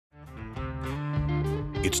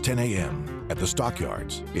It's 10 a.m. at the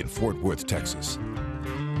stockyards in Fort Worth, Texas.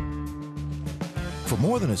 For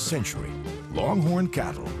more than a century, Longhorn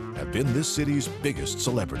cattle have been this city's biggest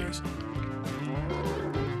celebrities.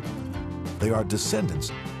 They are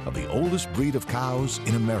descendants of the oldest breed of cows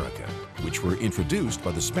in America, which were introduced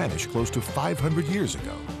by the Spanish close to 500 years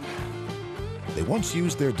ago. They once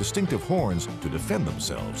used their distinctive horns to defend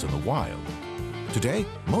themselves in the wild. Today,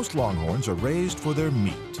 most Longhorns are raised for their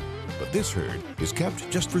meat, but this herd is kept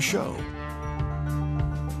just for show.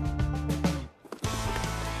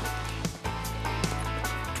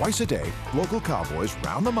 Twice a day, local cowboys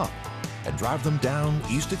round them up and drive them down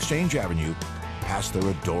East Exchange Avenue past their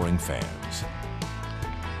adoring fans.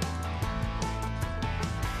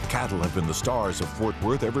 Cattle have been the stars of Fort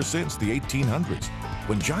Worth ever since the 1800s,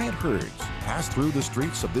 when giant herds passed through the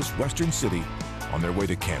streets of this western city on their way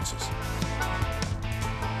to Kansas.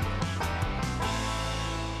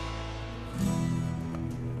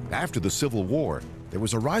 After the Civil War, there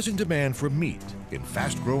was a rising demand for meat in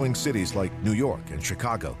fast-growing cities like New York and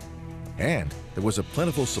Chicago. And there was a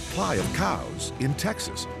plentiful supply of cows in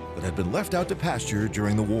Texas that had been left out to pasture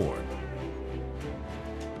during the war.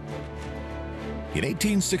 In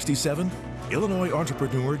 1867, Illinois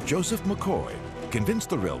entrepreneur Joseph McCoy convinced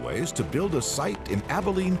the railways to build a site in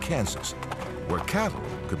Abilene, Kansas, where cattle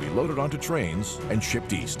could be loaded onto trains and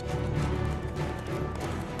shipped east.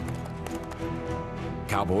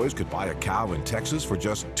 Cowboys could buy a cow in Texas for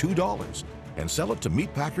just $2 and sell it to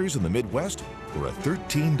meat packers in the Midwest for a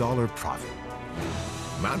 $13 profit.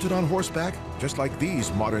 Mounted on horseback, just like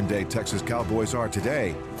these modern-day Texas cowboys are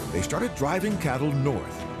today, they started driving cattle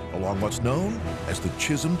north along what's known as the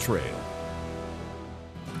Chisholm Trail.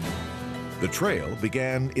 The trail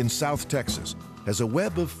began in South Texas as a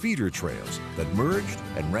web of feeder trails that merged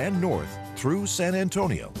and ran north through San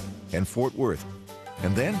Antonio and Fort Worth,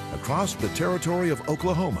 and then across the territory of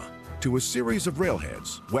Oklahoma to a series of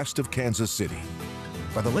railheads west of Kansas City.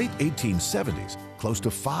 By the late 1870s, close to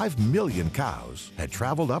 5 million cows had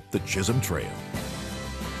traveled up the Chisholm Trail.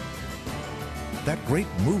 That great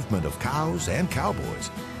movement of cows and cowboys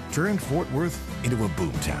turned Fort Worth into a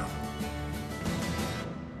boomtown.